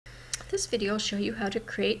This video will show you how to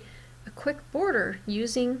create a quick border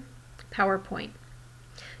using PowerPoint.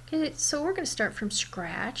 Okay, so we're going to start from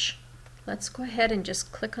scratch. Let's go ahead and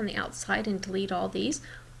just click on the outside and delete all these,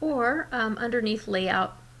 or underneath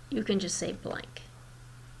layout you can just say blank.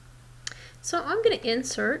 So I'm going to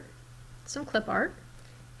insert some clip art,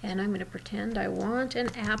 and I'm going to pretend I want an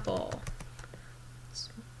apple.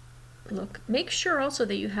 Make sure also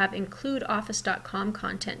that you have include office.com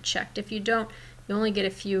content checked. If you don't, you only get a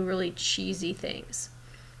few really cheesy things.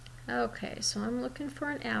 Okay, so I'm looking for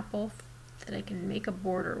an apple that I can make a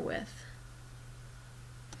border with.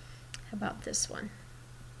 How about this one?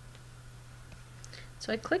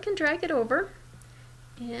 So I click and drag it over,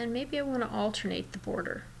 and maybe I want to alternate the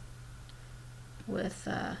border with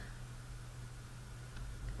a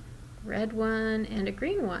red one and a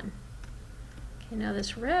green one. Okay, now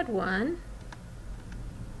this red one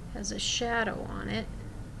has a shadow on it,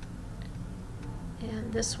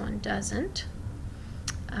 and this one doesn't.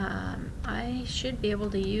 I should be able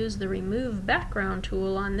to use the remove background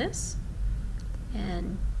tool on this,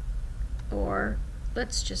 or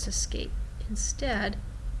let's just escape instead.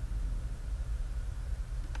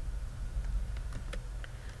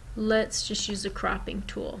 Let's just use the cropping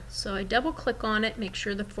tool. So I double click on it, make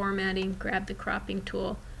sure the formatting, grab the cropping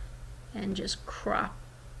tool, and just crop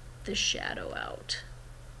the shadow out.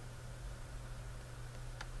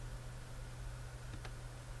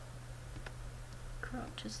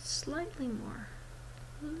 Crop just slightly more,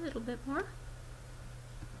 a little bit more.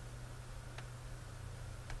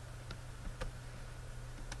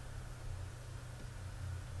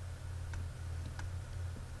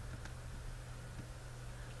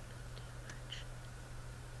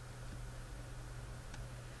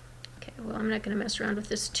 Okay, well, I'm not going to mess around with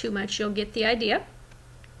this too much. You'll get the idea.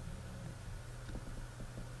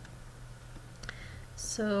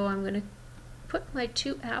 So I'm going to put my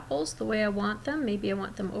two apples the way I want them. Maybe I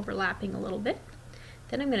want them overlapping a little bit.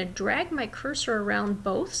 Then I'm going to drag my cursor around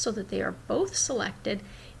both so that they are both selected,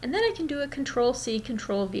 and then I can do a Control-C,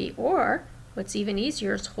 Control-V, or what's even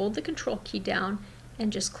easier is hold the Control key down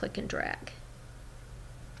and just click and drag.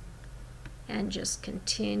 And just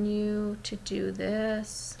continue to do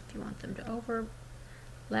this if you want them to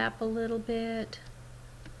overlap a little bit.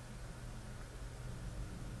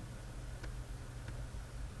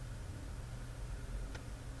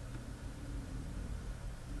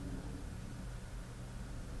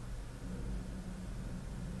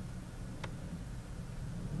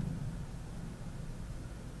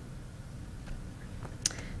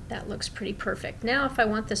 That looks pretty perfect. Now if I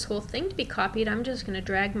want this whole thing to be copied, I'm just going to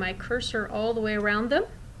drag my cursor all the way around them,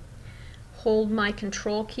 hold my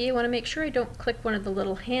Control key. I want to make sure I don't click one of the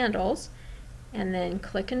little handles, and then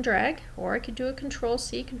click and drag, or I could do a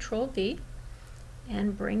Control-C, Control-V,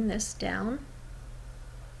 and bring this down.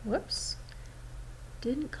 Whoops,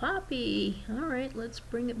 didn't copy. Alright, let's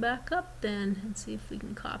bring it back up then and see if we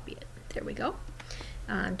can copy it. There we go.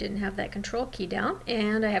 Didn't have that Control key down,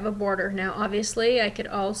 and I have a border. Now obviously I could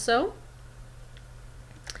also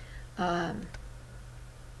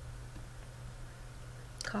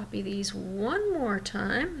copy these one more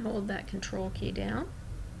time, hold that Control key down.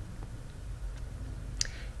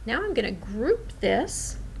 Now I'm going to group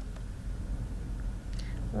this,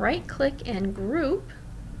 right click and group,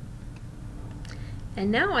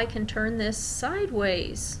 and now I can turn this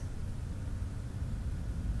sideways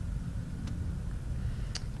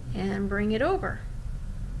and bring it over.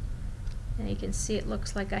 And you can see it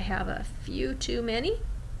looks like I have a few too many,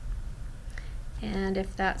 and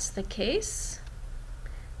if that's the case,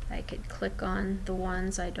 I could click on the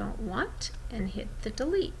ones I don't want and hit the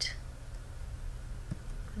delete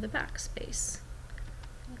or the backspace.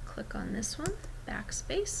 Click on this one,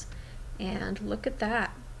 backspace, and look at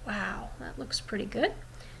that. Wow, that looks pretty good.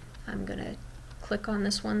 I'm going to click on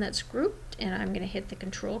this one that's grouped, and I'm going to hit the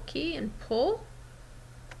Control key and pull,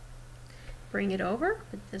 bring it over,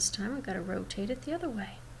 but this time I've got to rotate it the other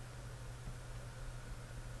way.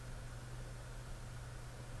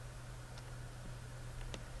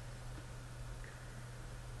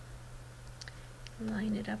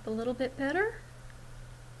 Line it up a little bit better.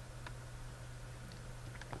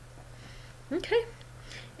 Okay,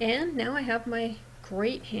 and now I have my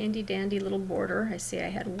great handy dandy little border. I see I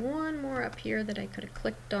had one more up here that I could have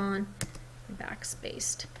clicked on and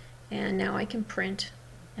backspaced, and now I can print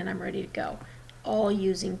and I'm ready to go, all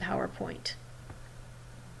using PowerPoint.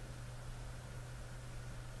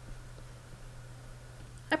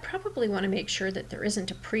 I probably want to make sure that there isn't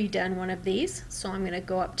a pre-done one of these, so I'm going to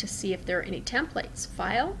go up to see if there are any templates.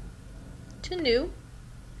 File to New,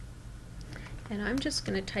 and I'm just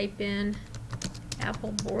going to type in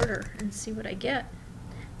apple border and see what I get.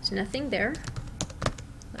 There's nothing there.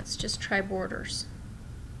 Let's just try borders.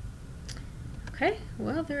 Okay,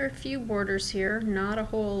 well, there are a few borders here, not a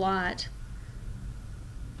whole lot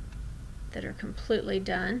that are completely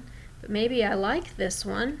done, but maybe I like this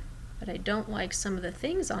one, but I don't like some of the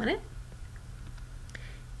things on it.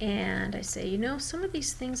 And I say, you know, some of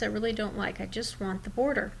these things I really don't like, I just want the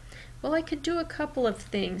border. Well, I could do a couple of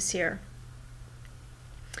things here.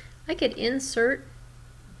 I could insert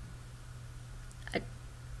a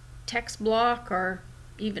text block or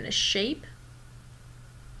even a shape.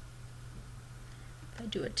 If I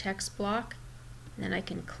do a text block, and then I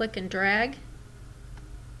can click and drag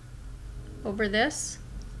over this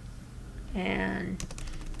and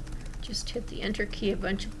just hit the enter key a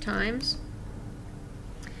bunch of times.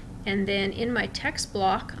 And then in my text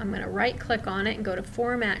block, I'm going to right click on it and go to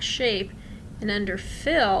Format Shape, and under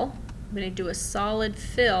Fill, I'm going to do a solid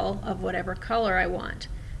fill of whatever color I want.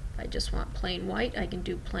 If I just want plain white, I can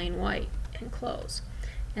do plain white and close.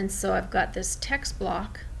 And so I've got this text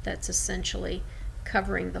block that's essentially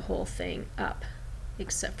covering the whole thing up,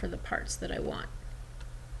 except for the parts that I want.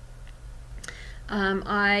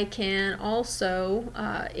 I can also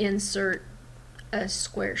insert a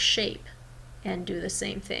square shape and do the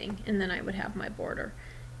same thing, and then I would have my border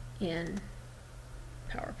in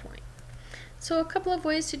PowerPoint. So a couple of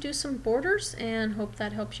ways to do some borders, and hope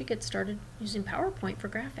that helps you get started using PowerPoint for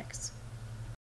graphics.